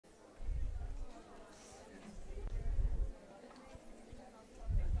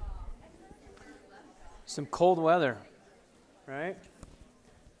Some cold weather, right?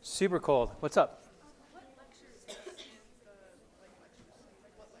 Super cold. What's up? What lectures stands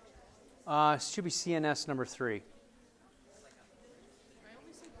lectures? It should be CNS number 3. I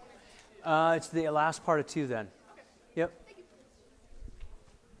only see 1 and 2. It's the last part of 2 then. Okay. Yep. Thank you.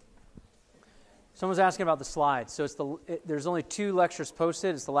 Someone's asking about the slides. So there's only 2 lectures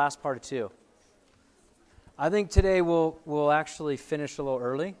posted. It's the last part of 2. I think today we'll actually finish a little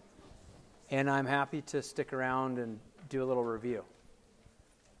early, and I'm happy to stick around and do a little review.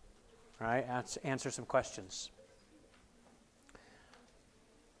 All right, answer some questions.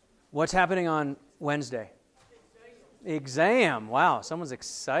 What's happening on Wednesday? Exam. Wow, someone's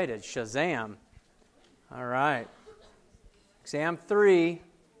excited. Shazam. All right. Exam 3. You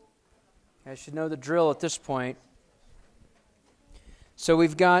guys should know the drill at this point. So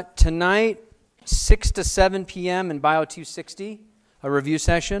we've got tonight, 6 to 7 p.m. in Bio 260, a review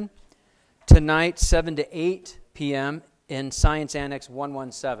session. Tonight, 7 to 8 p.m. in Science Annex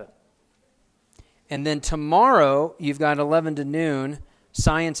 117. And then tomorrow, you've got 11 to noon,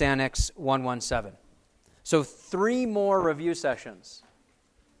 Science Annex 117. So 3 more review sessions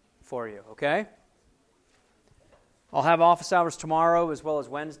for you, okay? I'll have office hours tomorrow as well as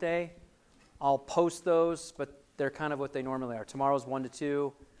Wednesday. I'll post those, but they're kind of what they normally are. Tomorrow's 1 to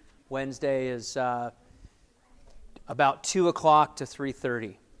 2. Wednesday is about 2 o'clock to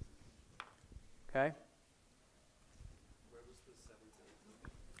 3:30. Okay?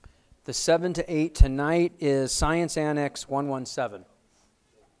 The 7 to 8 tonight is Science Annex 117.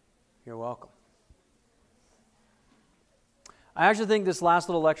 You're welcome. I actually think this last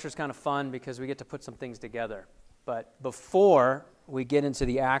little lecture is kind of fun because we get to put some things together. But before we get into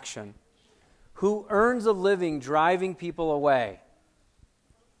the action, who earns a living driving people away?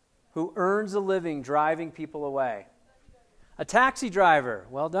 Who earns a living driving people away? A taxi driver.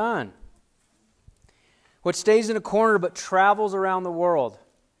 Well done. What stays in a corner but travels around the world?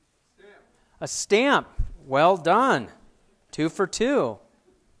 A stamp. Well done. 2 for 2.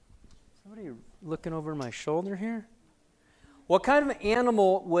 Somebody looking over my shoulder here? What kind of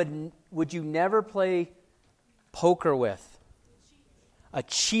animal would you never play poker with? A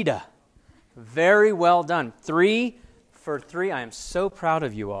cheetah. Very well done. 3 for 3. I am so proud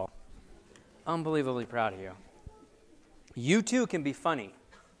of you all. Unbelievably proud of you. You too can be funny.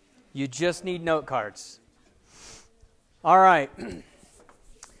 You just need note cards. All right.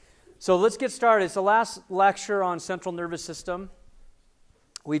 So let's get started. It's the last lecture on central nervous system.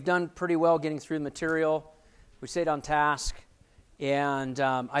 We've done pretty well getting through the material. We stayed on task. And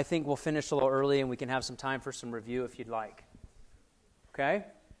I think we'll finish a little early and we can have some time for some review if you'd like. Okay?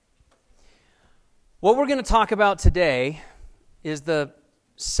 What we're going to talk about today is the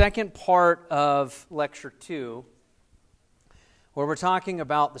second part of Lecture 2, where we're talking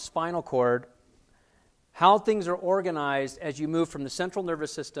about the spinal cord, how things are organized as you move from the central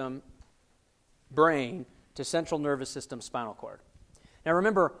nervous system, brain, to central nervous system, spinal cord. Now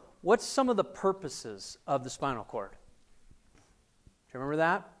remember, what's some of the purposes of the spinal cord? Do you remember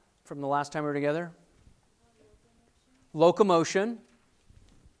that from the last time we were together? Locomotion.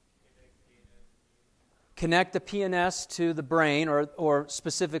 Connect the PNS to the brain, or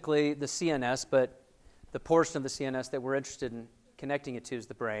specifically the CNS, but the portion of the CNS that we're interested in connecting it to is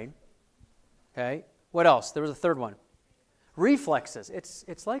the brain. Okay? What else? There was a third one. Reflexes.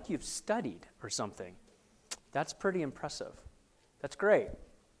 It's like you've studied or something. That's pretty impressive. That's great.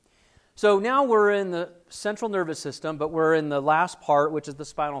 So now we're in the central nervous system, but we're in the last part, which is the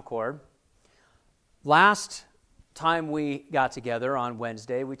spinal cord. Last time we got together on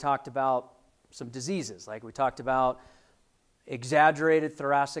Wednesday, we talked about some diseases. Like we talked about exaggerated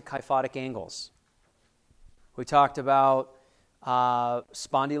thoracic kyphotic angles. We talked about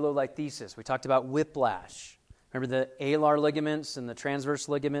spondylolisthesis. We talked about whiplash. Remember the alar ligaments and the transverse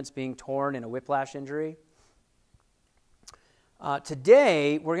ligaments being torn in a whiplash injury?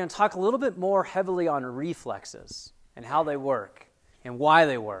 Today, we're going to talk a little bit more heavily on reflexes and how they work and why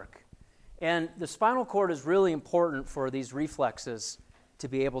they work. And the spinal cord is really important for these reflexes to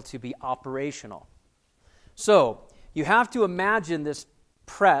be able to be operational. So, you have to imagine this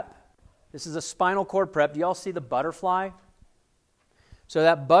prep. This is a spinal cord prep. Do you all see the butterfly? So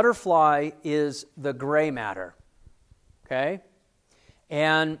that butterfly is the gray matter. Okay?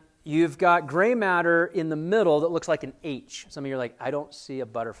 And you've got gray matter in the middle that looks like an H. Some of you are like, I don't see a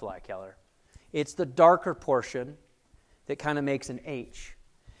butterfly, Keller. It's the darker portion that kind of makes an H.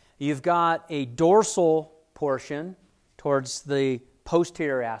 You've got a dorsal portion towards the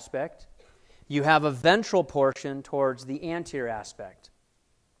posterior aspect. You have a ventral portion towards the anterior aspect.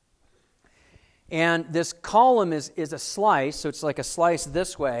 And this column is a slice, so it's like a slice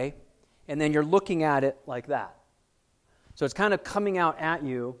this way, and then you're looking at it like that. So it's kind of coming out at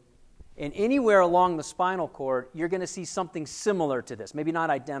you, and anywhere along the spinal cord, you're going to see something similar to this, maybe not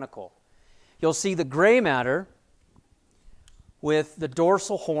identical. You'll see the gray matter with the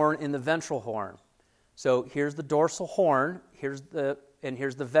dorsal horn and the ventral horn. So here's the dorsal horn, here's the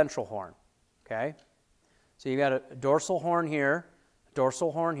ventral horn, okay? So you've got a dorsal horn here,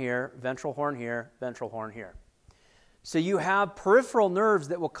 ventral horn here, ventral horn here. So you have peripheral nerves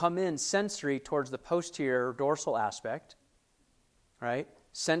that will come in sensory towards the posterior dorsal aspect, right?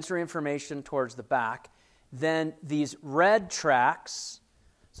 Sensory information towards the back. Then these red tracts,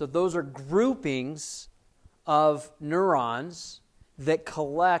 so those are groupings of neurons that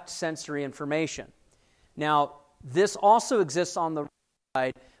collect sensory information. Now, this also exists on the right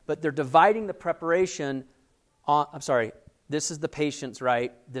side, but they're dividing the preparation on, this is the patient's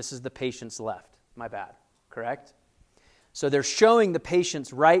right, this is the patient's left. My bad, correct? So they're showing the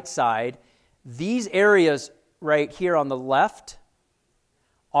patient's right side. These areas right here on the left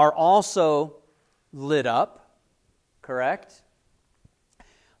are also lit up, correct?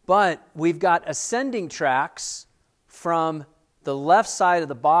 But we've got ascending tracts from the left side of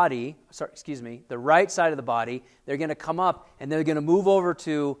the body, the right side of the body. They're going to come up and they're going to move over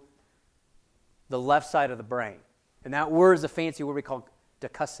to the left side of the brain. And that word is a fancy word we call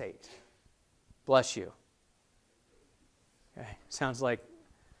decussate. Bless you. Okay. Sounds like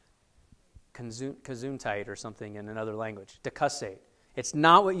gesundheit or something in another language. Decussate. It's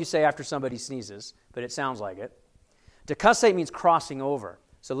not what you say after somebody sneezes, but it sounds like it. Decussate means crossing over.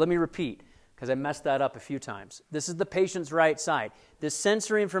 So let me repeat, because I messed that up a few times. This is the patient's right side. This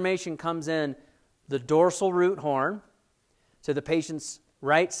sensory information comes in the dorsal root horn. So the patient's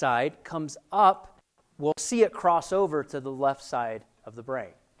right side comes up. We'll see it cross over to the left side of the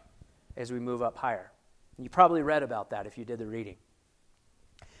brain as we move up higher. You probably read about that if you did the reading.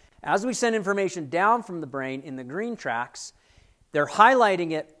 As we send information down from the brain in the green tracts, they're highlighting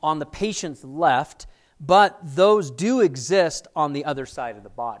it on the patient's left, but those do exist on the other side of the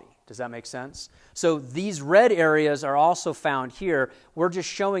body. Does that make sense? So these red areas are also found here. We're just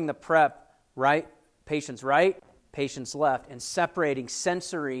showing the prep right, patient's left, and separating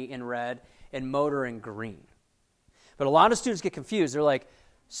sensory in red and motor in green. But a lot of students get confused. They're like,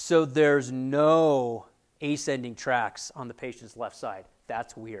 so there's no ascending tracts on the patient's left side.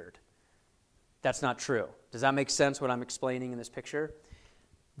 That's weird. That's not true. Does that make sense what I'm explaining in this picture?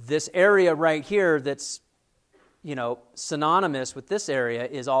 This area right here that's, synonymous with this area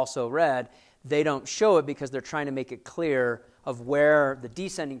is also red. They don't show it because they're trying to make it clear of where the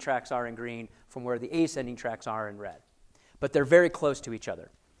descending tracts are in green from where the ascending tracts are in red. But they're very close to each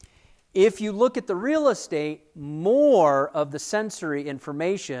other. If you look at the real estate, more of the sensory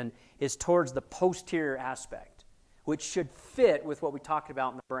information is towards the posterior aspect, which should fit with what we talked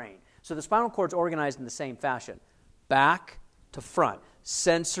about in the brain. So the spinal cord is organized in the same fashion, back to front,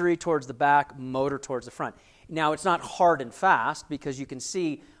 sensory towards the back, motor towards the front. Now, it's not hard and fast because you can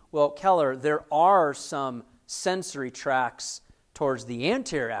see, well, Keller, there are some sensory tracts towards the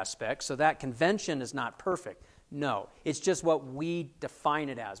anterior aspect, so that convention is not perfect. No, it's just what we define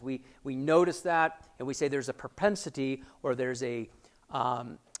it as. We notice that, and we say there's a propensity or there's a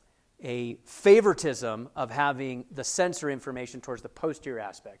favoritism of having the sensory information towards the posterior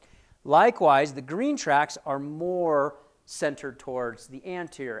aspect. Likewise, the green tracts are more centered towards the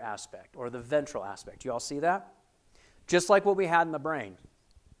anterior aspect or the ventral aspect. You all see that? Just like what we had in the brain.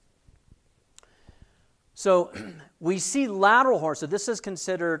 So we see lateral horns. So this is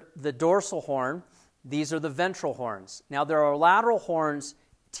considered the dorsal horn. These are the ventral horns. Now there are lateral horns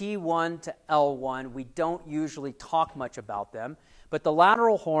T1 to L1. We don't usually talk much about them, but the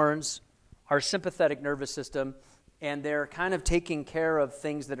lateral horns are sympathetic nervous system, and they're kind of taking care of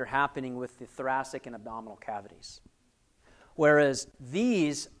things that are happening with the thoracic and abdominal cavities. Whereas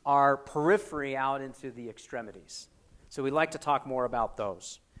these are periphery out into the extremities. So we like to talk more about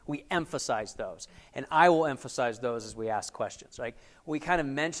those. We emphasize those. And I will emphasize those as we ask questions. Right? We kind of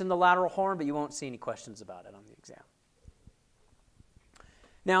mention the lateral horn, but you won't see any questions about it on the exam.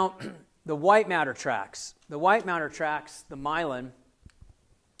 Now, the white matter tracts. The white matter tracts, the myelin.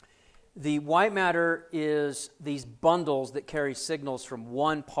 The white matter is these bundles that carry signals from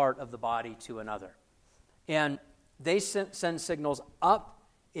one part of the body to another. And they send signals up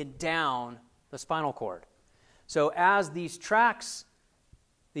and down the spinal cord. So as these tracts,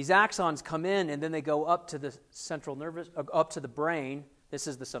 these axons come in and then they go up to the up to the brain. This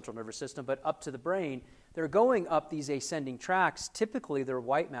is the central nervous system, but up to the brain. They're going up these ascending tracts. Typically, they're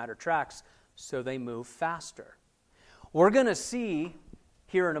white matter tracts, so they move faster. We're going to see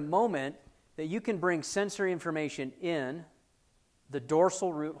here in a moment that you can bring sensory information in the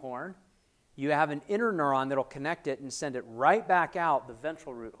dorsal root horn you have an inner neuron that'll connect it and send it right back out the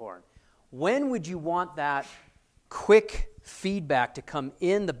ventral root horn. When would you want that quick feedback to come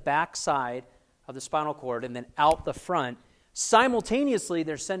in the backside of the spinal cord and then out the front? Simultaneously,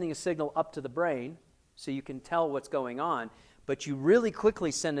 they're sending a signal up to the brain so you can tell what's going on, but you really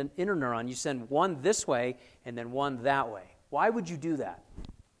quickly send an inner neuron. You send one this way and then one that way. Why would you do that?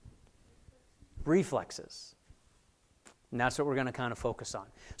 Reflexes. And that's what we're going to kind of focus on.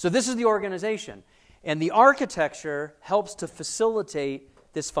 So this is the organization. And the architecture helps to facilitate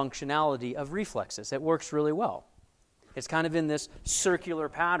this functionality of reflexes. It works really well. It's kind of in this circular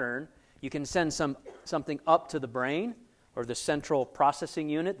pattern. You can send something up to the brain or the central processing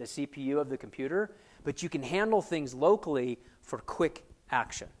unit, the CPU of the computer, but you can handle things locally for quick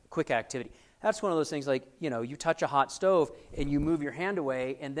action, quick activity. That's one of those things like, you touch a hot stove and you move your hand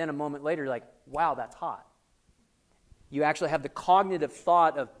away, and then a moment later you're like, wow, that's hot. You actually have the cognitive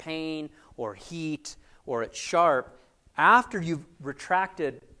thought of pain or heat or it's sharp after you've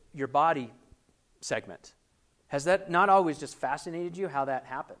retracted your body segment. Has that not always just fascinated you how that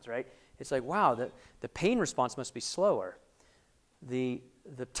happens, right? It's like, wow, the pain response must be slower. The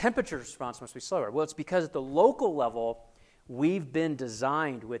temperature response must be slower. Well, it's because at the local level, we've been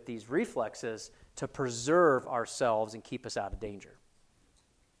designed with these reflexes to preserve ourselves and keep us out of danger.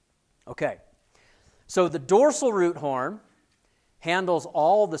 Okay, so the dorsal root horn handles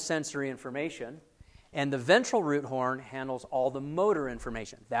all the sensory information, and the ventral root horn handles all the motor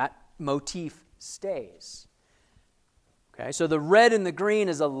information. That motif stays. Okay, so the red and the green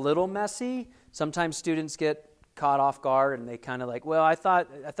is a little messy. Sometimes students get caught off guard and they kind of like, well, I thought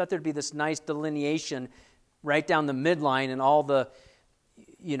there'd be this nice delineation right down the midline and all the,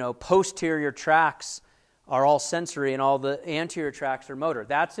 posterior tracks are all sensory and all the anterior tracks are motor.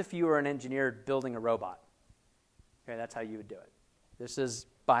 That's if you were an engineer building a robot. Okay, that's how you would do it. This is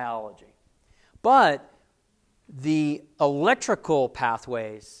biology. But the electrical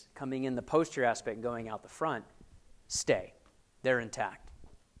pathways coming in the posterior aspect and going out the front stay. They're intact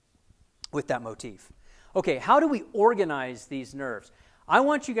with that motif. Okay, how do we organize these nerves? I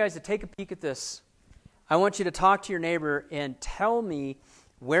want you guys to take a peek at this. I want you to talk to your neighbor and tell me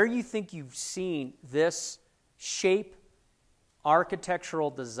where you think you've seen this shape architectural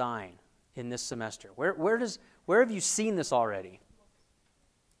design in this semester. Where have you seen this already?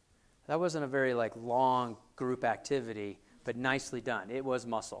 That wasn't a very long group activity, but nicely done. It was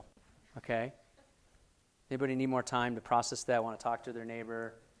muscle. Okay? Anybody need more time to process that? Want to talk to their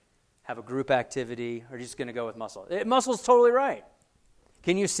neighbor? Have a group activity? Or are you just going to go with muscle? Muscle's totally right.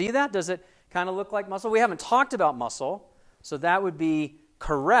 Can you see that? Does it kind of look like muscle? We haven't talked about muscle, so that would be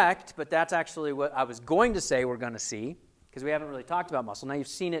correct, but that's actually what I was going to say we're going to see, because we haven't really talked about muscle. Now you've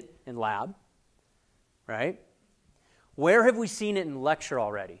seen it in lab, right? Where have we seen it in lecture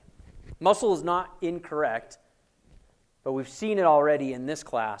already? Muscle is not incorrect, but we've seen it already in this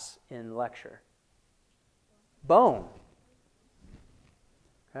class in lecture. Bone.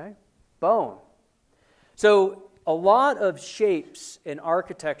 Okay? Bone. So a lot of shapes and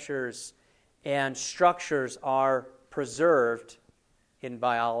architectures and structures are preserved in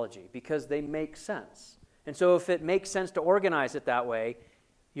biology because they make sense. And so if it makes sense to organize it that way,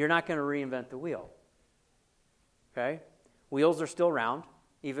 you're not going to reinvent the wheel. Okay? Wheels are still round,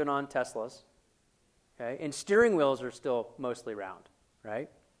 even on Teslas. Okay? And steering wheels are still mostly round, right?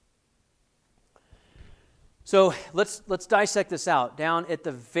 So let's dissect this out. Down at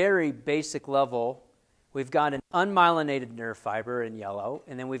the very basic level, we've got an unmyelinated nerve fiber in yellow,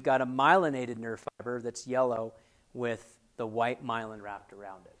 and then we've got a myelinated nerve fiber that's yellow with the white myelin wrapped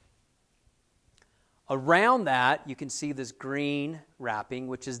around it. Around that, you can see this green wrapping,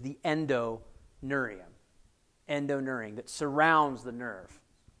 which is the endoneurium that surrounds the nerve.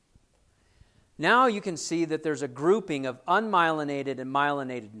 Now you can see that there's a grouping of unmyelinated and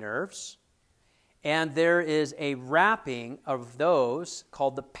myelinated nerves, and there is a wrapping of those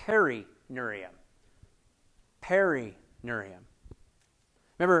called the perineurium. Perineurium.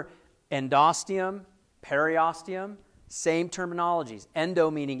 Remember, endosteum, periosteum, same terminologies. Endo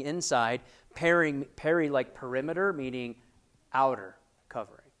meaning inside, peri like perimeter, meaning outer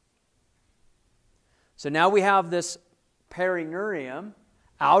covering. So now we have this perineurium,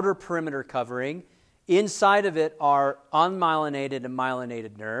 outer perimeter covering. Inside of it are unmyelinated and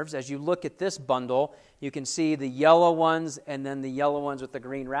myelinated nerves. As you look at this bundle, you can see the yellow ones and then the yellow ones with the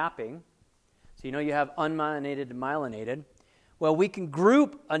green wrapping. So you have unmyelinated and myelinated. Well, we can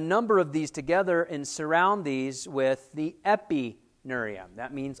group a number of these together and surround these with the epineurium.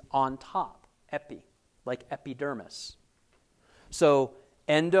 That means on top, epi, like epidermis. So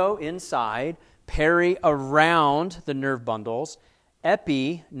endo inside, peri around the nerve bundles,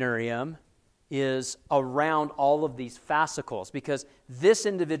 epineurium is around all of these fascicles, because this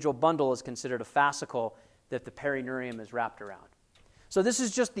individual bundle is considered a fascicle that the perineurium is wrapped around. So this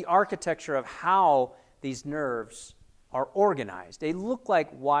is just the architecture of how these nerves are organized. They look like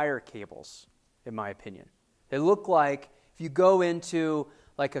wire cables, in my opinion. They look like if you go into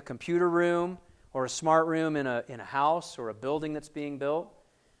like a computer room or a smart room in a house or a building that's being built,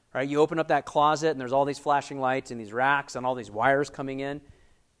 right? You open up that closet and there's all these flashing lights and these racks and all these wires coming in.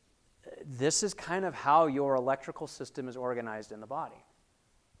 This is kind of how your electrical system is organized in the body.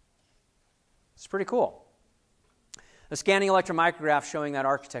 It's pretty cool. A scanning electron micrograph showing that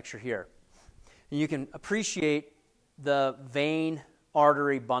architecture here. And you can appreciate the vein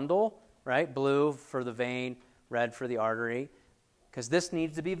artery bundle, right? Blue for the vein, red for the artery, because this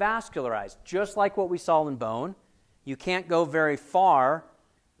needs to be vascularized, just like what we saw in bone. You can't go very far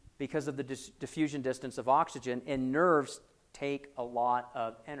because of the diffusion distance of oxygen, and nerves take a lot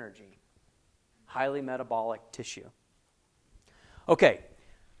of energy. Highly metabolic tissue. Okay,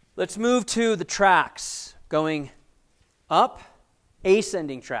 let's move to the tracks. Going up,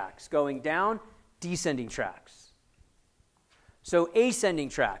 ascending tracks. Going down, descending tracks. So ascending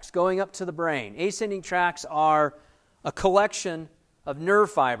tracks, going up to the brain. Ascending tracks are a collection of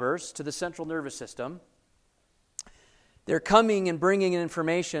nerve fibers to the central nervous system. They're coming and bringing in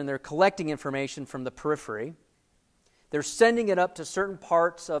information. They're collecting information from the periphery. They're sending it up to certain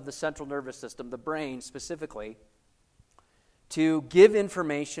parts of the central nervous system, the brain specifically, to give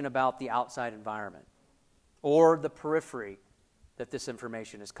information about the outside environment or the periphery that this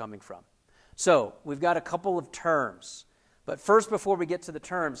information is coming from. So we've got a couple of terms. But first, before we get to the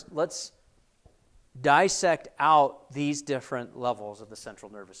terms, let's dissect out these different levels of the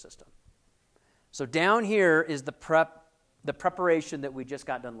central nervous system. So down here is the preparation that we just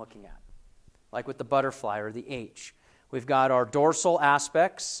got done looking at, like with the butterfly or the H. We've got our dorsal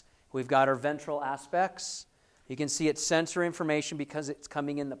aspects. We've got our ventral aspects. You can see it's sensory information because it's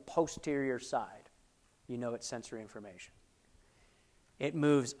coming in the posterior side. You know it's sensory information. It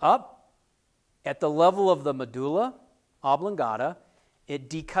moves up at the level of the medulla oblongata. It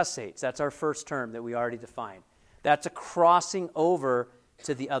decussates. That's our first term that we already defined. That's a crossing over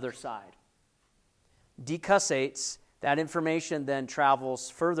to the other side. Decussates, that information then travels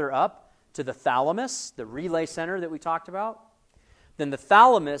further up to the thalamus, the relay center that we talked about. Then the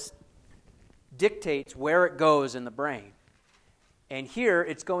thalamus dictates where it goes in the brain. And here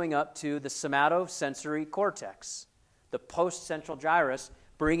it's going up to the somatosensory cortex, the post-central gyrus,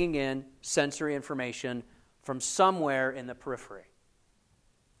 bringing in sensory information from somewhere in the periphery.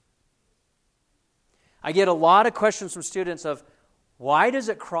 I get a lot of questions from students of, why does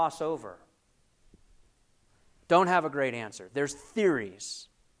it cross over? Don't have a great answer. There's theories.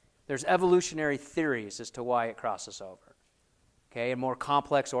 There's evolutionary theories as to why it crosses over. Okay, in more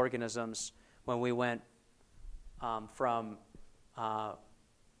complex organisms, when we went from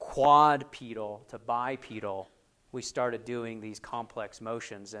quadrupedal to bipedal, we started doing these complex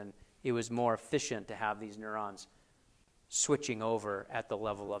motions, and it was more efficient to have these neurons switching over at the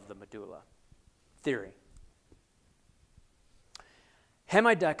level of the medulla. Theory.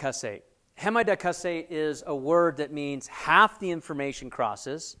 Hemidicussate. Hemidicussate is a word that means half the information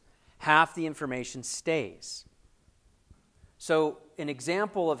crosses, half the information stays. So an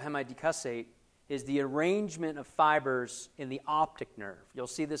example of hemidicussate is the arrangement of fibers in the optic nerve. You'll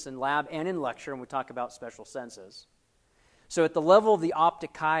see this in lab and in lecture when we talk about special senses. So at the level of the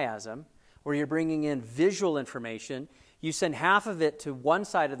optic chiasm, where you're bringing in visual information, you send half of it to one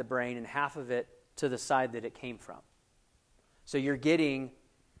side of the brain and half of it to the side that it came from. So you're getting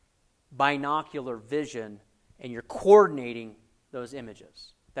binocular vision and you're coordinating those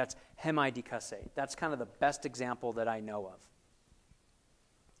images. That's hemidicussate. That's kind of the best example that I know of.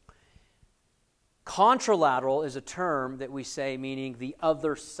 Contralateral is a term that we say meaning the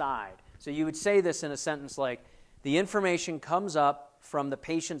other side. So you would say this in a sentence like, the information comes up from the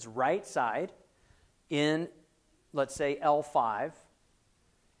patient's right side in, let's say, L5,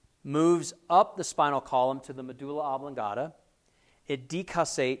 moves up the spinal column to the medulla oblongata. It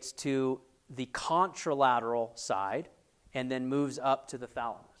decussates to the contralateral side and then moves up to the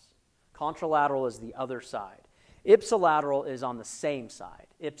thalamus. Contralateral is the other side. Ipsilateral is on the same side.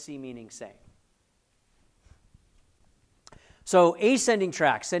 Ipsi meaning same. So ascending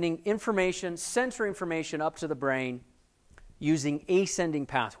tract, sending information, sensory information up to the brain using ascending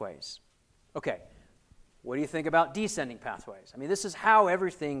pathways. Okay, what do you think about descending pathways? I mean, this is how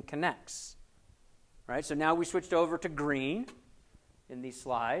everything connects. Right? So now we switched over to green in these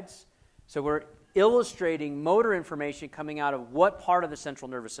slides. So we're illustrating motor information coming out of what part of the central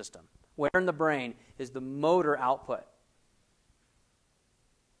nervous system? Where in the brain is the motor output?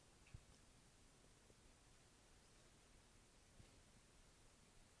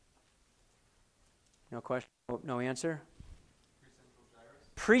 No question? No answer?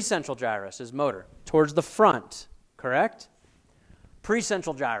 Precentral gyrus is motor, towards the front, correct?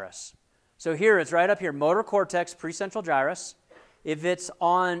 Precentral gyrus. So here, it's right up here, motor cortex, precentral gyrus. If it's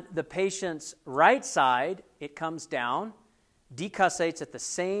on the patient's right side, it comes down, decussates at the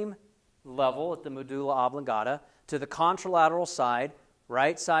same level at the medulla oblongata to the contralateral side,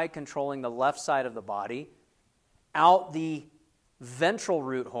 right side controlling the left side of the body, out the ventral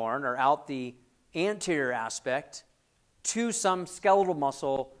root horn, or out the anterior aspect, to some skeletal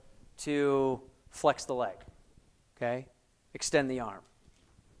muscle to flex the leg, okay? Extend the arm.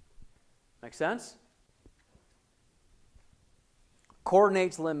 Make sense?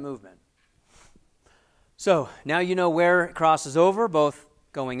 Coordinates limb movement. So now you know where it crosses over, both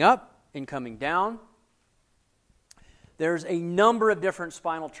going up and coming down. There's a number of different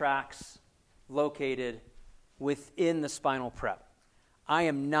spinal tracts located within the spinal prep. I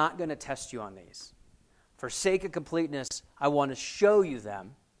am not going to test you on these. For sake of completeness, I want to show you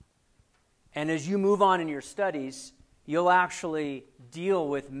them. And as you move on in your studies, you'll actually deal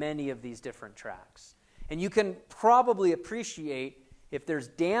with many of these different tracks. And you can probably appreciate if there's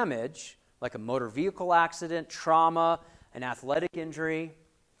damage, like a motor vehicle accident, trauma, an athletic injury.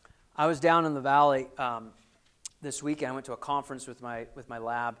 I was down in the valley this weekend. I went to a conference with my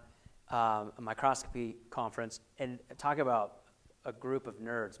lab, a microscopy conference, and talk about a group of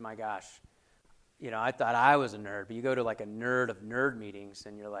nerds. My gosh. You know, I thought I was a nerd, but you go to like a nerd of nerd meetings,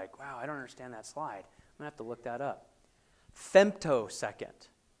 and you're like, wow, I don't understand that slide. I'm going to have to look that up. Femtosecond.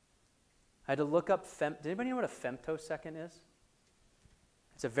 I had to look up Does anybody know what a femtosecond is?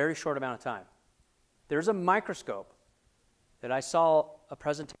 It's a very short amount of time. There's a microscope that I saw a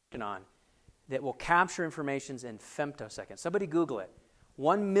presentation on that will capture information in femtoseconds. Somebody Google it.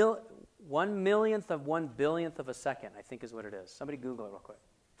 1/millionth of 1/billionth of a second, I think is what it is. Somebody Google it real quick.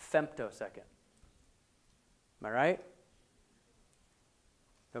 Femtosecond. Am I right?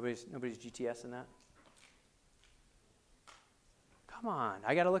 Nobody's GTS in that? Come on,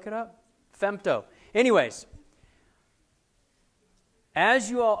 I got to look it up. Femto. Anyways,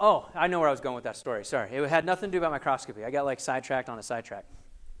 as you all, I know where I was going with that story. Sorry, it had nothing to do about microscopy. I got like sidetracked on a sidetrack.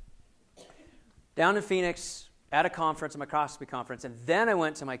 Down in Phoenix at a conference, a microscopy conference, and then I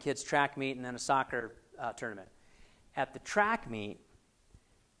went to my kids' track meet and then a soccer tournament. At the track meet,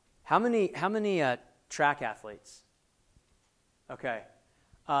 how many track athletes? Okay.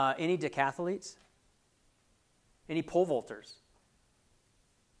 Any decathletes? Any pole vaulters?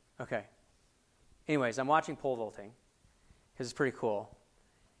 Okay. Anyways, I'm watching pole vaulting because it's pretty cool.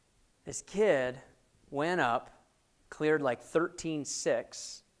 This kid went up, cleared like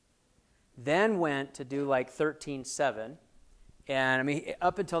 13.6, then went to do like 13.7, and I mean,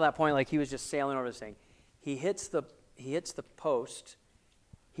 up until that point, like he was just sailing over this thing. He hits the post,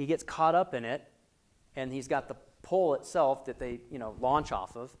 he gets caught up in it, and he's got the pole itself that they, launch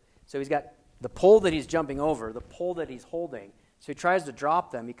off of. So he's got the pole that he's jumping over, the pole that he's holding. So he tries to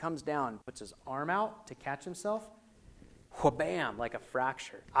drop them. He comes down, puts his arm out to catch himself. Wha-bam, like a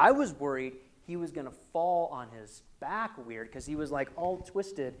fracture. I was worried he was going to fall on his back weird because he was like all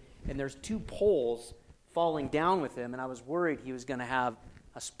twisted, and there's two poles falling down with him, and I was worried he was going to have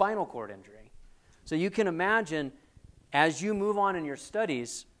a spinal cord injury. So you can imagine, as you move on in your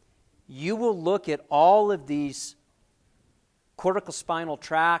studies, you will look at all of these corticospinal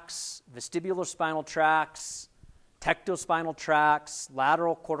tracts, vestibular spinal tracts, tectospinal tracts,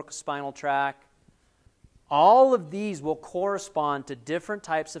 lateral corticospinal tract. All of these will correspond to different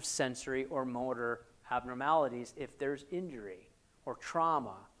types of sensory or motor abnormalities if there's injury or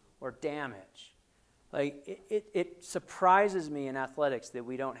trauma or damage. Like it surprises me in athletics that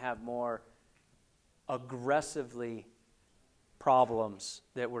we don't have more aggressively problems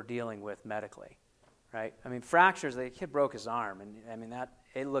that we're dealing with medically, right? I mean, fractures, the kid broke his arm, and I mean,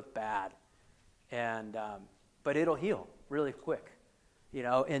 it looked bad, and but it'll heal really quick,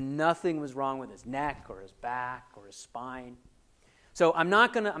 and nothing was wrong with his neck or his back or his spine. So I'm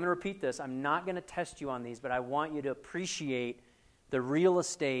going to repeat this. I'm not going to test you on these, but I want you to appreciate the real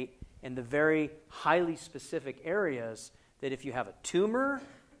estate and the very highly specific areas that if you have a tumor,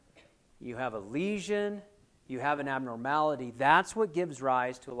 you have a lesion, you have an abnormality, that's what gives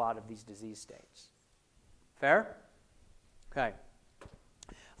rise to a lot of these disease states. Fair? Okay.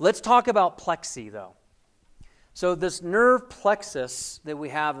 Let's talk about plexi, though. So this nerve plexus that we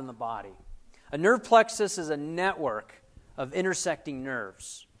have in the body. A nerve plexus is a network of intersecting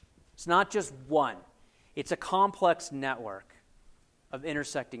nerves. It's not just one. It's a complex network of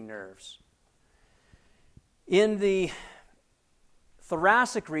intersecting nerves. In the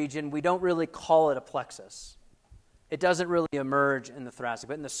thoracic region, we don't really call it a plexus. It doesn't really emerge in the thoracic,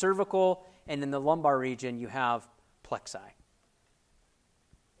 but in the cervical and in the lumbar region, you have plexi.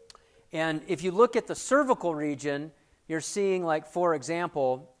 And if you look at the cervical region, you're seeing, like, for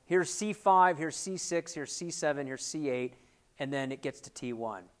example, here's C5, here's C6, here's C7, here's C8, and then it gets to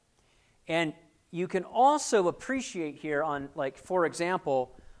T1. And you can also appreciate here on, like, for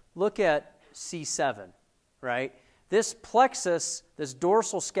example, look at C7, right? This plexus, this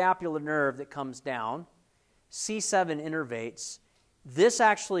dorsal scapular nerve that comes down, C7 innervates. This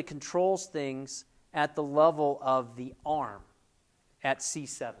actually controls things at the level of the arm at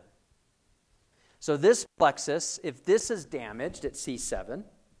C7. So this plexus, if this is damaged at C7,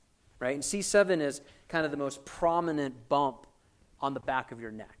 right, and C7 is kind of the most prominent bump on the back of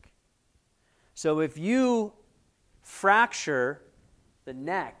your neck. So if you fracture the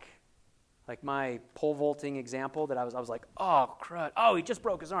neck, like my pole vaulting example that I was like, oh, crud, oh, he just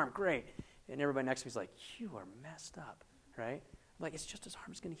broke his arm, great. And everybody next to me is like, you are messed up, right? I'm like, it's just his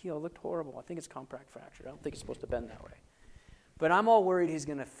arm's going to heal. It looked horrible. I think it's compact fracture. I don't think it's supposed to bend that way. But I'm all worried he's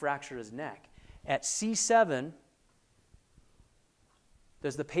going to fracture his neck. At C7,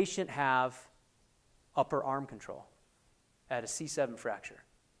 does the patient have upper arm control at a C7 fracture?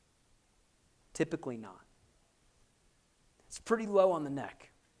 Typically not. It's pretty low on the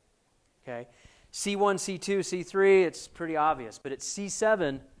neck. Okay? C1, C2, C3, it's pretty obvious. But at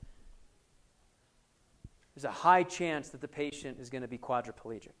C7, there's a high chance that the patient is going to be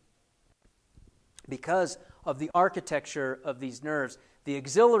quadriplegic. Because of the architecture of these nerves, the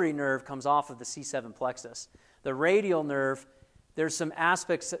axillary nerve comes off of the C7 plexus. The radial nerve, there's some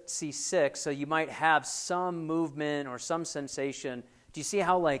aspects at C6, so you might have some movement or some sensation. Do you see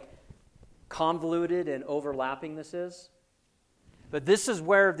how, like, convoluted and overlapping this is? But this is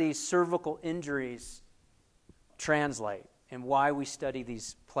where these cervical injuries translate and why we study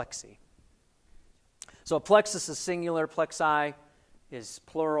these plexi. So a plexus is singular, plexi is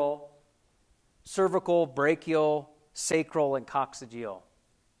plural. Cervical, brachial, sacral, and coccygeal.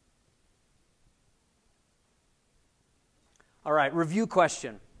 All right, review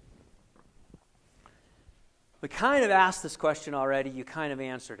question. We kind of asked this question already. You kind of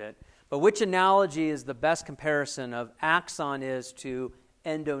answered it. But which analogy is the best comparison of axon is to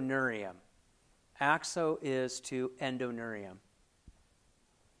endoneurium? Axo is to endoneurium.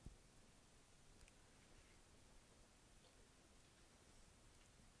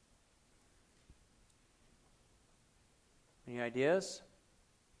 Any ideas?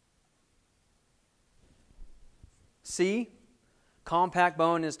 C, compact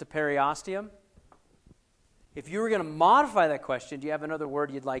bone is to periosteum. If you were going to modify that question, do you have another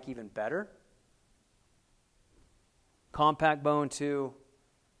word you'd like even better? Compact bone to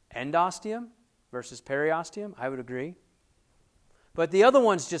endosteum versus periosteum, I would agree. But the other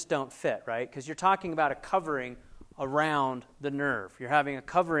ones just don't fit, right? Because you're talking about a covering around the nerve. You're having a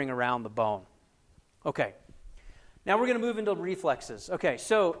covering around the bone. Okay. Now we're going to move into reflexes. Okay,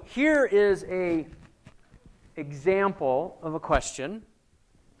 so here is an example of a question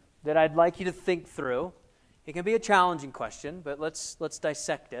that I'd like you to think through. It can be a challenging question, but let's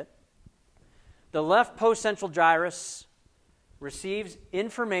dissect it. The left post-central gyrus receives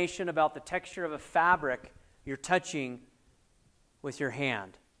information about the texture of a fabric you're touching with your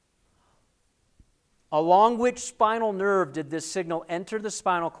hand. Along which spinal nerve did this signal enter the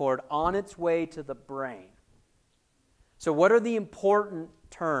spinal cord on its way to the brain? So what are the important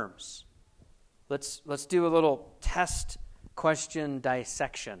terms? Let's do a little test question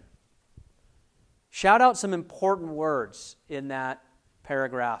dissection. Shout out some important words in that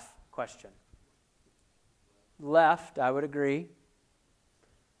paragraph question. Left, I would agree.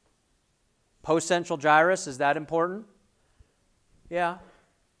 Post-central gyrus, is that important? Yeah.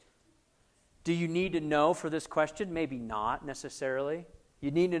 Do you need to know for this question? Maybe not necessarily. You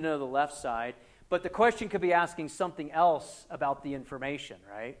need to know the left side. But the question could be asking something else about the information,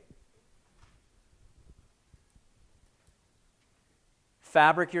 right?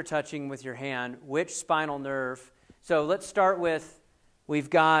 Fabric you're touching with your hand, which spinal nerve? So let's start with, we've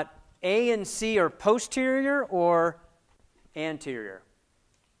got A and C are posterior or anterior?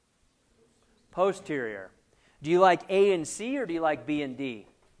 Posterior. Do you like A and C or do you like B and D?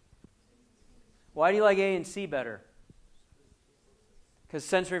 Why do you like A and C better? Because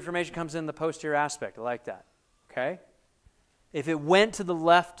sensory information comes in the posterior aspect. I like that. Okay? If it went to the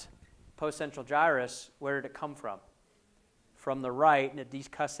left post-central gyrus, where did it come from? From the right, and it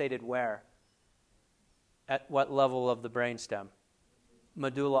decussated where? At what level of the brainstem?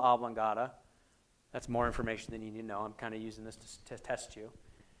 Medulla oblongata. That's more information than you need to know. I'm kind of using this to test you.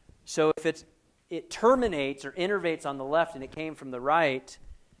 So if it terminates or innervates on the left and it came from the right,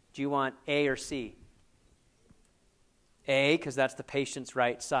 do you want A or C? A, because that's the patient's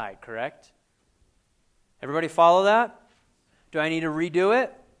right side, correct? Everybody follow that? Do I need to redo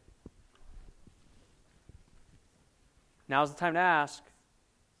it? Now's the time to ask.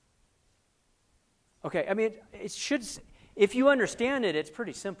 Okay, I mean, it should, if you understand it, it's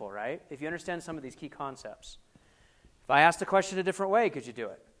pretty simple, right? If you understand some of these key concepts. If I asked the question a different way, could you do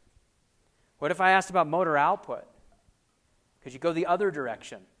it? What if I asked about motor output? Could you go the other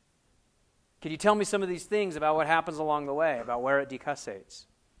direction? Could you tell me some of these things about what happens along the way, about where it decussates?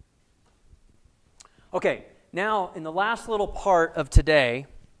 Okay, now in the last little part of today,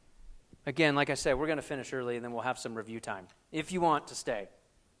 again, like I said, we're going to finish early and then we'll have some review time. If you want to stay,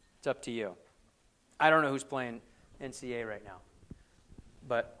 it's up to you. I don't know who's playing NCAA right now,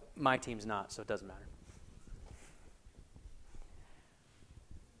 but my team's not, so it doesn't matter.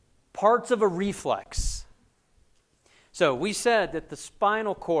 Parts of a reflex. So we said that the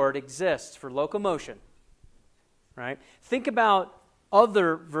spinal cord exists for locomotion, right? Think about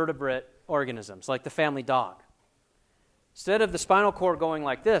other vertebrate organisms, like the family dog. Instead of the spinal cord going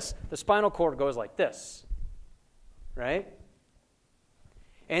like this, the spinal cord goes like this, right?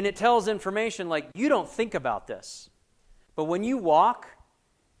 And it tells information like, you don't think about this. But when you walk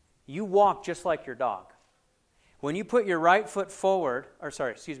just like your dog. When you put your right foot forward,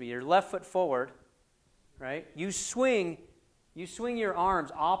 your left foot forward, right? You swing your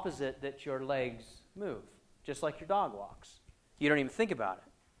arms opposite that your legs move, just like your dog walks. You don't even think about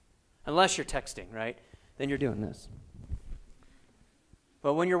it. Unless you're texting, right? Then you're doing this.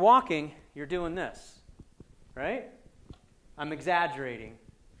 But when you're walking, you're doing this, right? I'm exaggerating.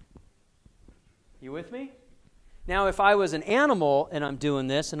 You with me? Now, if I was an animal and I'm doing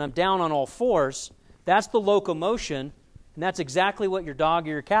this and I'm down on all fours, that's the locomotion, and that's exactly what your dog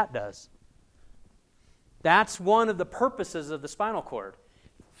or your cat does. That's one of the purposes of the spinal cord,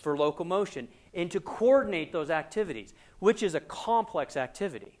 for locomotion, and to coordinate those activities, which is a complex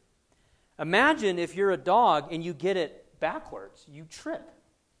activity. Imagine if you're a dog and you get it backwards, you trip,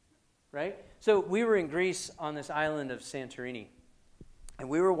 right? So we were in Greece on this island of Santorini, and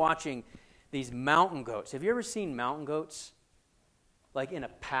we were watching these mountain goats. Have you ever seen mountain goats, like in a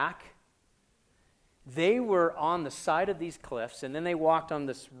pack? They were on the side of these cliffs, and then they walked on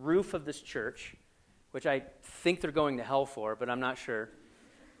this roof of this church, which I think they're going to hell for, but I'm not sure.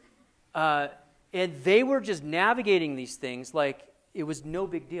 And they were just navigating these things like it was no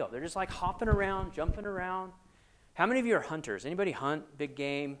big deal. They're just like hopping around, jumping around. How many of you are hunters? Anybody hunt big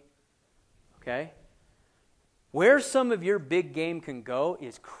game? Okay. Where some of your big game can go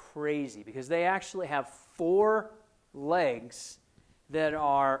is crazy because they actually have 4 legs that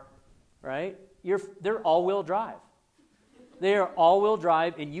are, right? They're all-wheel drive. They are all-wheel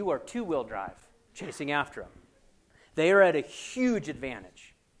drive, and you are 2-wheel drive, chasing after them. They are at a huge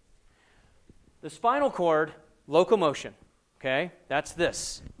advantage. The spinal cord, locomotion, okay? That's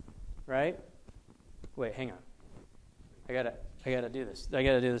this, right? Wait, hang on. I gotta do this. I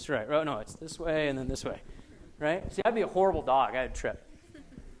gotta do this right. Oh, no, it's this way and then this way, right? See, I'd be a horrible dog. I'd trip.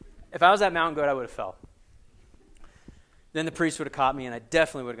 If I was that mountain goat, I would have fell. Then the priest would have caught me, and I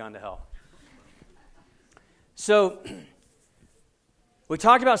definitely would have gone to hell. So, we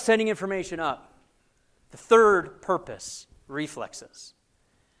talked about setting information up. The third purpose, reflexes.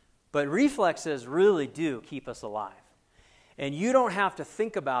 But reflexes really do keep us alive. And you don't have to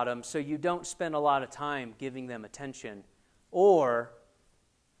think about them, so you don't spend a lot of time giving them attention or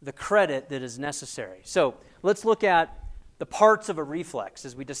the credit that is necessary. So, let's look at the parts of a reflex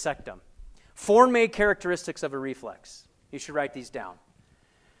as we dissect them. 4 main characteristics of a reflex. You should write these down.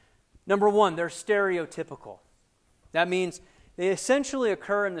 Number 1, they're stereotypical. That means they essentially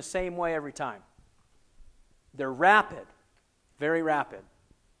occur in the same way every time. They're rapid, very rapid.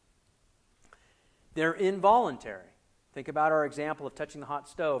 They're involuntary. Think about our example of touching the hot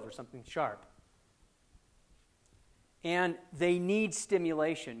stove or something sharp. And they need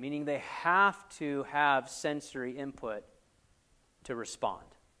stimulation, meaning they have to have sensory input to respond.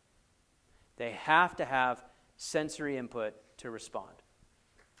 They have to have sensory input to respond.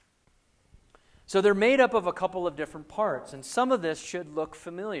 So they're made up of a couple of different parts, and some of this should look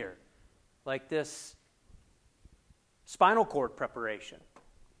familiar, like this spinal cord preparation.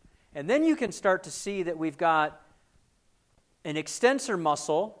 And then you can start to see that we've got an extensor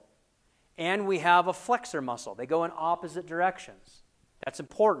muscle and we have a flexor muscle. They go in opposite directions. That's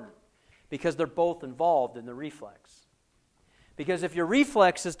important because they're both involved in the reflex. Because if your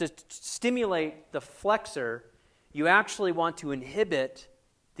reflex is to stimulate the flexor, you actually want to inhibit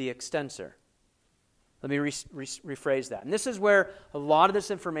the extensor. Let me rephrase that. And this is where a lot of this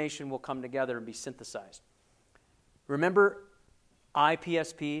information will come together and be synthesized. Remember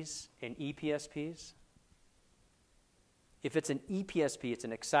IPSPs and EPSPs? If it's an EPSP, it's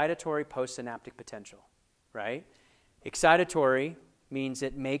an excitatory postsynaptic potential, right? Excitatory means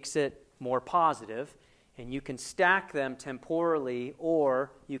it makes it more positive, and you can stack them temporally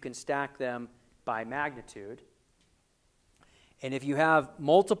or you can stack them by magnitude. And if you have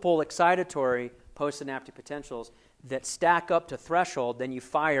multiple excitatory postsynaptic potentials that stack up to threshold, then you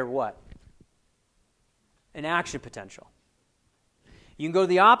fire what? An action potential. You can go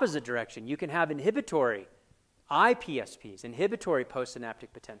the opposite direction. You can have inhibitory IPSPs, inhibitory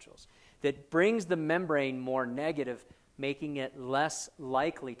postsynaptic potentials, that brings the membrane more negative, making it less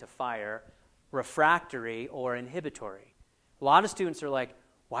likely to fire, refractory or inhibitory. A lot of students are like,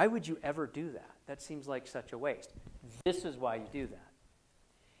 why would you ever do that? That seems like such a waste. This is why you do that.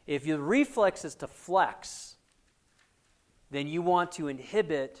 If your reflex is to flex, then you want to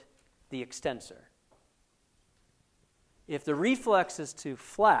inhibit the extensor. If the reflex is to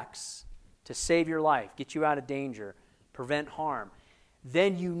flex, to save your life, get you out of danger, prevent harm,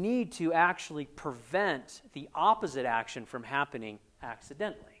 then you need to actually prevent the opposite action from happening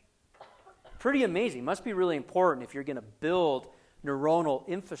accidentally. Pretty amazing. Must be really important if you're going to build neuronal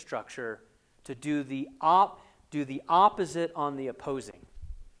infrastructure to do the opposite on the opposing.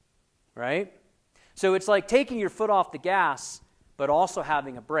 Right? So it's like taking your foot off the gas but also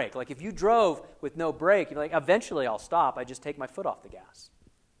having a brake. Like if you drove with no brake, you're like, eventually I'll stop. I just take my foot off the gas.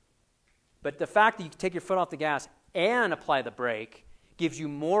 But the fact that you can take your foot off the gas and apply the brake gives you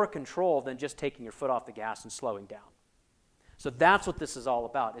more control than just taking your foot off the gas and slowing down. So that's what this is all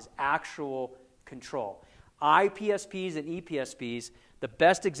about, is actual control. IPSPs and EPSPs, the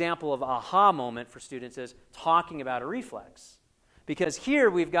best example of aha moment for students is talking about a reflex. Because here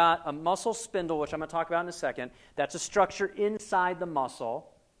we've got a muscle spindle, which I'm going to talk about in a second. That's a structure inside the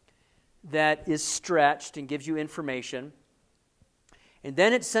muscle that is stretched and gives you information. And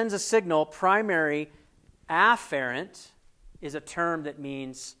then it sends a signal. Primary afferent is a term that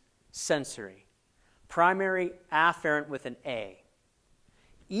means sensory. Primary afferent with an A.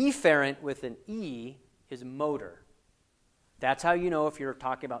 Efferent with an E is motor. That's how you know if you're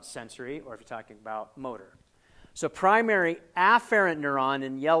talking about sensory or if you're talking about motor. So primary afferent neuron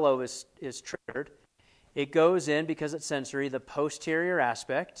in yellow is triggered. It goes in, because it's sensory, the posterior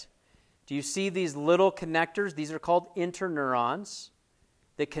aspect. Do you see these little connectors? These are called interneurons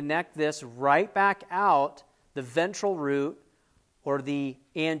that connect this right back out the ventral root or the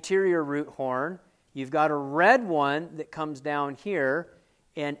anterior root horn. You've got a red one that comes down here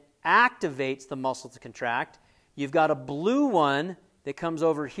and activates the muscle to contract. You've got a blue one that comes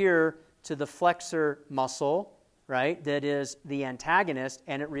over here to the flexor muscle, right, that is the antagonist,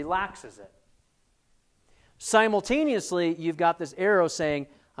 and it relaxes it. Simultaneously, you've got this arrow saying,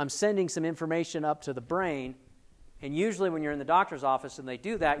 I'm sending some information up to the brain, and usually when you're in the doctor's office and they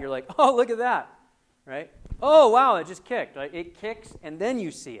do that, you're like, oh, look at that, right? Oh, wow, it just kicked. Right? It kicks, and then you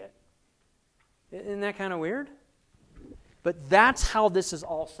see it. Isn't that kind of weird? But that's how this is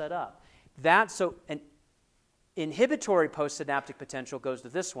all set up. So an inhibitory postsynaptic potential goes to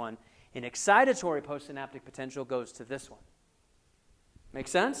this one. An excitatory postsynaptic potential goes to this one. Make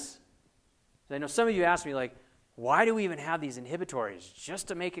sense? I know some of you ask me, like, why do we even have these inhibitories? Just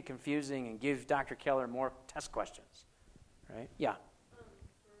to make it confusing and give Dr. Keller more test questions. Right? Yeah? For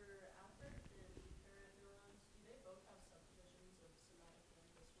afferent and efferent neurons, do they both have subdivisions of somatic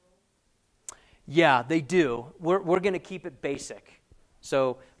and visceral? Yeah, they do. We're going to keep it basic.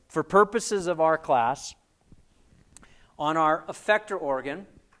 So for purposes of our class, on our effector organ,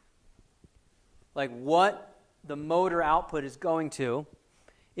 like what the motor output is going to,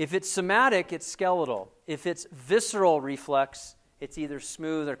 if it's somatic, it's skeletal. If it's visceral reflex, it's either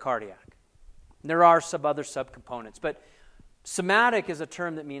smooth or cardiac. There are some other subcomponents, but somatic is a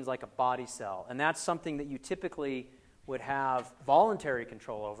term that means like a body cell, and that's something that you typically would have voluntary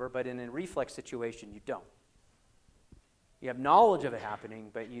control over, but in a reflex situation, you don't. You have knowledge of it happening,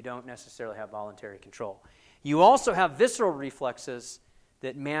 but you don't necessarily have voluntary control. You also have visceral reflexes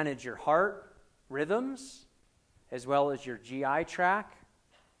that manage your heart rhythms, as well as your GI tract.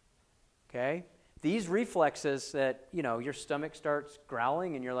 Okay? These reflexes that, your stomach starts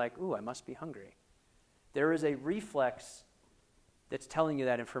growling and you're like, ooh, I must be hungry. There is a reflex that's telling you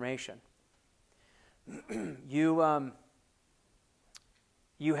that information. You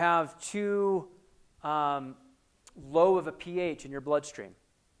have too low of a pH in your bloodstream.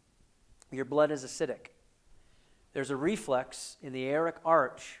 Your blood is acidic. There's a reflex in the aortic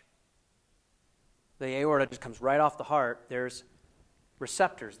arch. The aorta just comes right off the heart. There's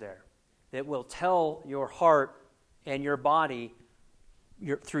receptors there that will tell your heart and your body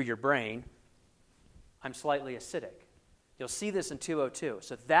through your brain, I'm slightly acidic. You'll see this in 202.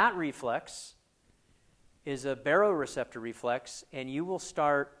 So that reflex is a baroreceptor reflex, and you will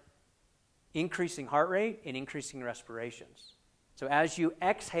start increasing heart rate and increasing respirations. So as you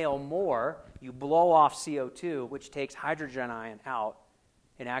exhale more, you blow off CO2, which takes hydrogen ion out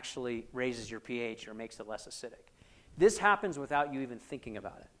and actually raises your pH or makes it less acidic. This happens without you even thinking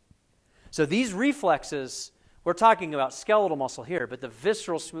about it. So these reflexes, we're talking about skeletal muscle here, but the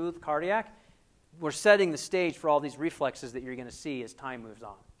visceral smooth cardiac, we're setting the stage for all these reflexes that you're going to see as time moves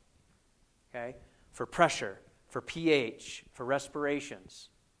on. Okay? For pressure, for pH, for respirations.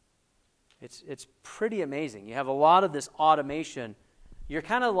 It's pretty amazing. You have a lot of this automation. You're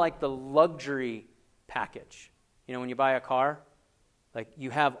kind of like the luxury package. You know, when you buy a car, like you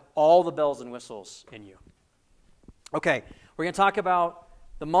have all the bells and whistles in you. Okay, we're going to talk about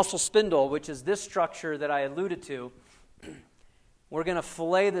the muscle spindle, which is this structure that I alluded to. We're going to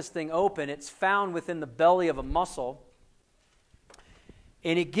fillet this thing open. It's found within the belly of a muscle.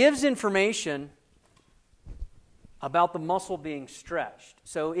 And it gives information about the muscle being stretched.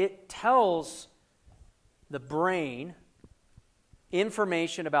 So it tells the brain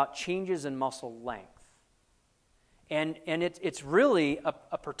information about changes in muscle length. And it's really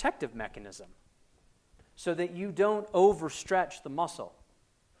a protective mechanism so that you don't overstretch the muscle.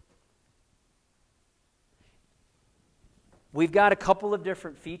 We've got a couple of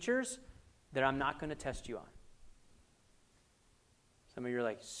different features that I'm not going to test you on. Some of you are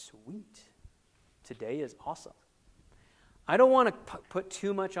like, sweet, today is awesome. I don't want to put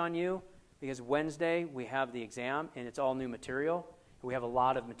too much on you because Wednesday we have the exam and it's all new material. And we have a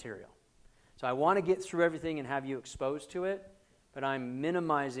lot of material. So I want to get through everything and have you exposed to it, but I'm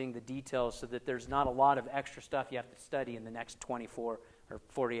minimizing the details so that there's not a lot of extra stuff you have to study in the next 24 or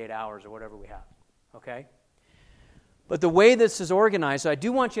 48 hours or whatever we have. Okay? But the way this is organized, so I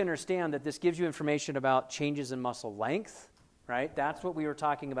do want you to understand that this gives you information about changes in muscle length, right? That's what we were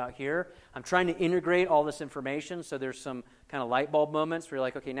talking about here. I'm trying to integrate all this information so there's some kind of light bulb moments where you're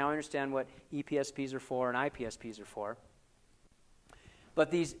like, okay, now I understand what EPSPs are for and IPSPs are for.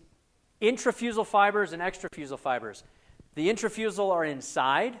 But these intrafusal fibers and extrafusal fibers, the intrafusal are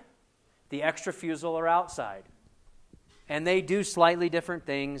inside, the extrafusal are outside. And they do slightly different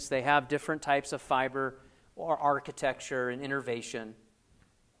things. They have different types of fiber or architecture and innervation.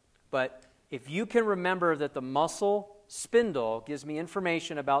 But if you can remember that the muscle spindle gives me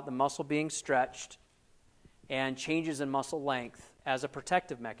information about the muscle being stretched and changes in muscle length as a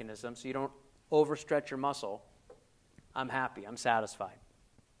protective mechanism so you don't overstretch your muscle, I'm happy, I'm satisfied.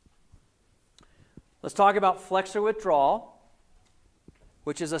 Let's talk about flexor withdrawal,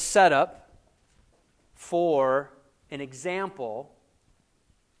 which is a setup for an example,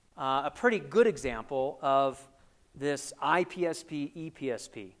 a pretty good example of this IPSP,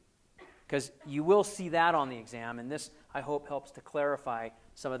 EPSP, because you will see that on the exam, and this, I hope, helps to clarify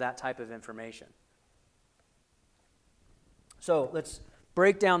some of that type of information. So let's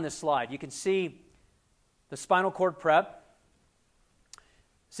break down this slide. You can see the spinal cord prep.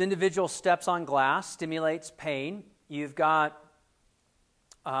 This individual steps on glass, stimulates pain. You've got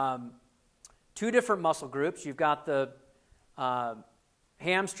two different muscle groups. You've got the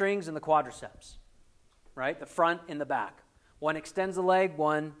hamstrings and the quadriceps, right? The front and the back. One extends the leg,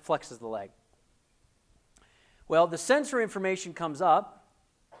 one flexes the leg. Well, the sensory information comes up,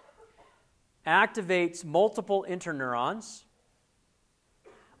 activates multiple interneurons,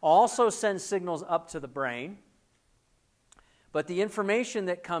 also sends signals up to the brain. But the information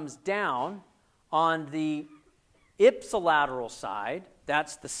that comes down on the ipsilateral side,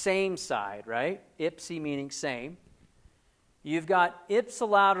 that's the same side, right? Ipsi meaning same. You've got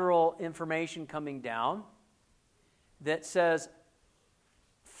ipsilateral information coming down that says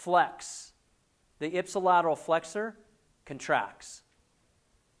flex. The ipsilateral flexor contracts,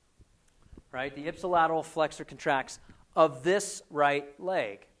 right? The ipsilateral flexor contracts of this right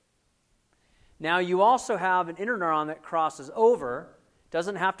leg. Now, you also have an interneuron that crosses over.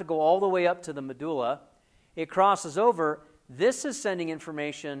 Doesn't have to go all the way up to the medulla. It crosses over. This is sending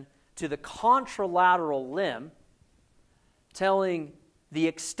information to the contralateral limb, telling the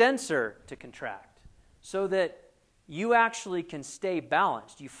extensor to contract so that you actually can stay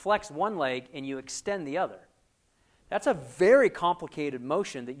balanced. You flex one leg and you extend the other. That's a very complicated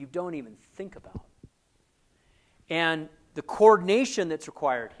motion that you don't even think about. And the coordination that's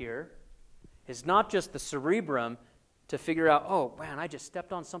required here is not just the cerebrum to figure out, oh, man, I just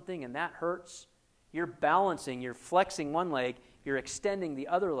stepped on something and that hurts. You're balancing, you're flexing one leg, you're extending the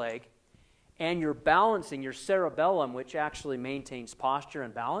other leg, and you're balancing your cerebellum, which actually maintains posture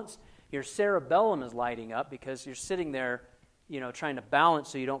and balance. Your cerebellum is lighting up because you're sitting there, trying to balance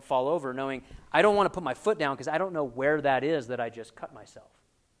so you don't fall over, knowing, I don't want to put my foot down because I don't know where that is that I just cut myself.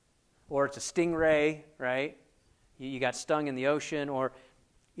 or it's a stingray, right? You got stung in the ocean, or,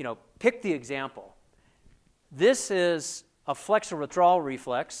 pick the example. This is a flexor withdrawal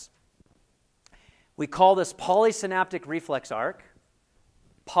reflex. We call this polysynaptic reflex arc.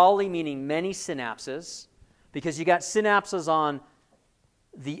 Poly meaning many synapses, because you got synapses on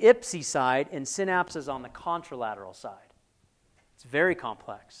the ipsy side and synapses on the contralateral side. It's very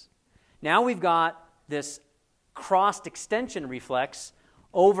complex. Now we've got this crossed extension reflex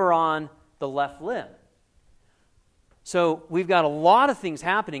over on the left limb. So we've got a lot of things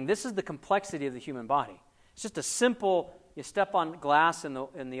happening. This is the complexity of the human body. It's just a simple, you step on glass in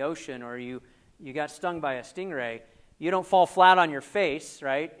the ocean, or you got stung by a stingray. You don't fall flat on your face,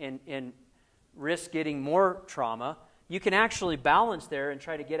 right, and risk getting more trauma. You can actually balance there and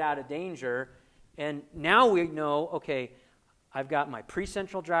try to get out of danger. And now we know, okay, I've got my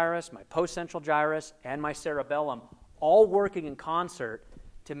precentral gyrus, my postcentral gyrus, and my cerebellum all working in concert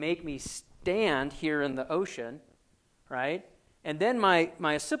to make me stand here in the ocean, right? And then my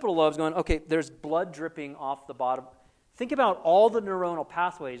occipital lobe's going, okay, there's blood dripping off the bottom. Think about all the neuronal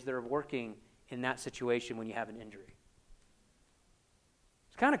pathways that are working in that situation when you have an injury.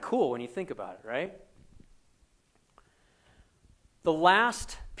 It's kind of cool when you think about it, right? The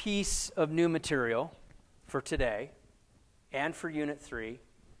last piece of new material for today and for Unit 3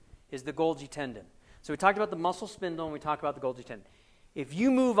 is the Golgi tendon. So we talked about the muscle spindle and we talked about the Golgi tendon. If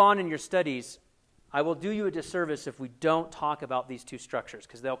you move on in your studies, I will do you a disservice if we don't talk about these two structures,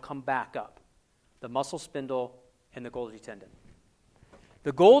 because they'll come back up, the muscle spindle and the Golgi tendon.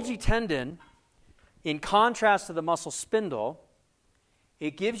 The Golgi tendon, in contrast to the muscle spindle,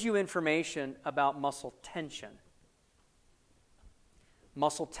 it gives you information about muscle tension.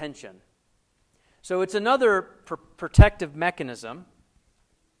 Muscle tension. So it's another protective mechanism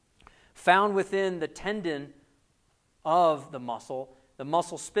found within the tendon of the muscle. The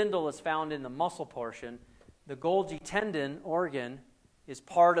muscle spindle is found in the muscle portion. The Golgi tendon organ is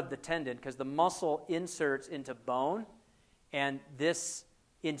part of the tendon because the muscle inserts into bone, and this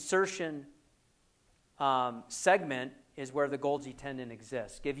insertion segment is where the Golgi tendon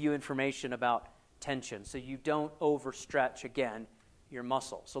exists. Give you information about tension so you don't overstretch, again, your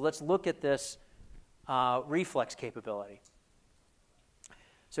muscle. So let's look at this reflex capability.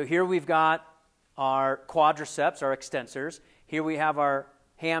 So here we've got our quadriceps, our extensors. Here we have our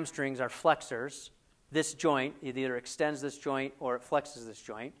hamstrings, our flexors. This joint, it either extends this joint or it flexes this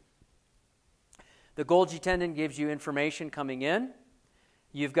joint. The Golgi tendon gives you information coming in.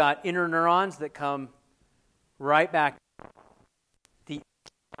 You've got interneurons that come right back the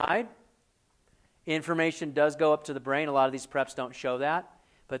side. Information does go up to the brain. A lot of these preps don't show that.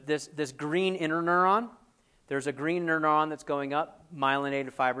 But this green interneuron, there's a green neuron that's going up,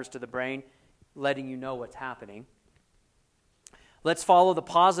 myelinated fibers to the brain, letting you know what's happening. Let's follow the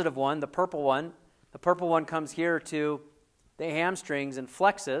positive one, the purple one. The purple one comes here to the hamstrings and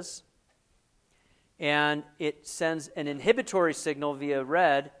flexes, and it sends an inhibitory signal via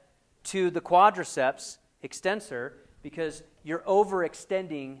red to the quadriceps extensor because you're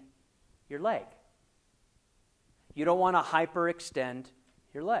overextending your leg. You don't want to hyperextend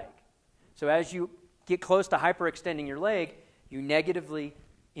your leg. So as you get close to hyperextending your leg, you negatively,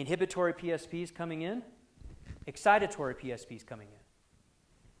 inhibitory PSPs coming in, excitatory PSPs coming in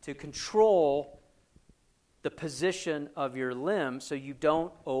to control the position of your limb so you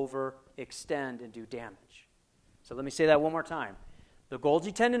don't overextend and do damage. So let me say that one more time. The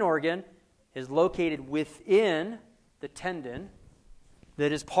Golgi tendon organ is located within the tendon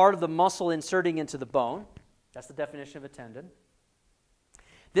that is part of the muscle inserting into the bone. That's the definition of a tendon.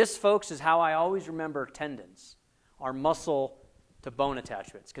 This, folks, is how I always remember tendons, our muscle to bone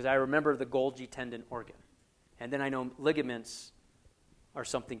attachments, because I remember the Golgi tendon organ. And then I know ligaments are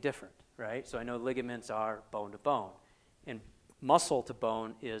something different, right? So I know ligaments are bone to bone. And muscle to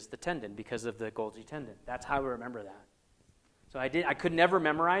bone is the tendon because of the Golgi tendon. That's how I remember that. So I could never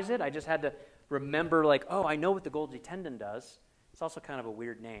memorize it. I just had to remember, like, oh, I know what the Golgi tendon does. It's also kind of a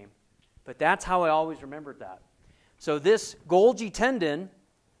weird name. But that's how I always remembered that. So this Golgi tendon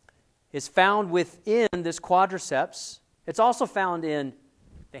is found within this quadriceps. It's also found in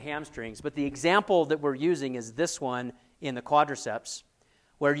the hamstrings. But the example that we're using is this one in the quadriceps,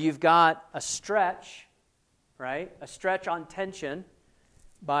 where you've got a stretch, right? A stretch on tension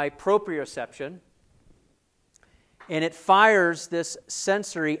by proprioception. And it fires this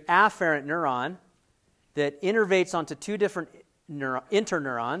sensory afferent neuron that innervates onto two different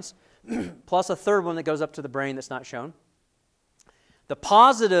interneurons, plus a third one that goes up to the brain that's not shown. The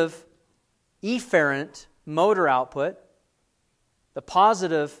positive efferent motor output, the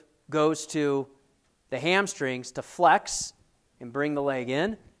positive goes to the hamstrings to flex and bring the leg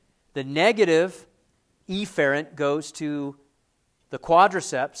in. The negative efferent goes to the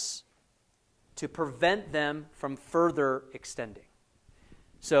quadriceps to prevent them from further extending.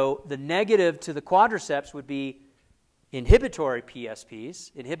 So the negative to the quadriceps would be inhibitory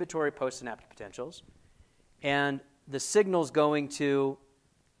PSPs, inhibitory postsynaptic potentials, and the signals going to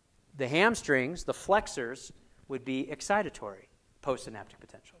the hamstrings, the flexors, would be excitatory postsynaptic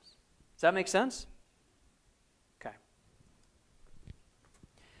potentials. Does that make sense? Okay.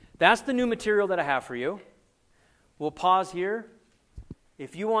 That's the new material that I have for you. We'll pause here.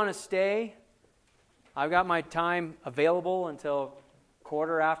 If you want to stay, I've got my time available until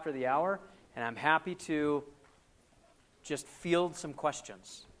quarter after the hour, and I'm happy to just field some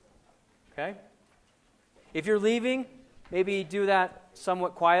questions. Okay? If you're leaving, maybe do that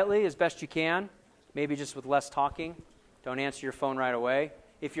somewhat quietly as best you can, maybe just with less talking. Don't answer your phone right away.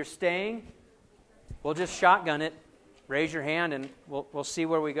 If you're staying, we'll just shotgun it. Raise your hand, and we'll see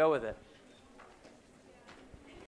where we go with it.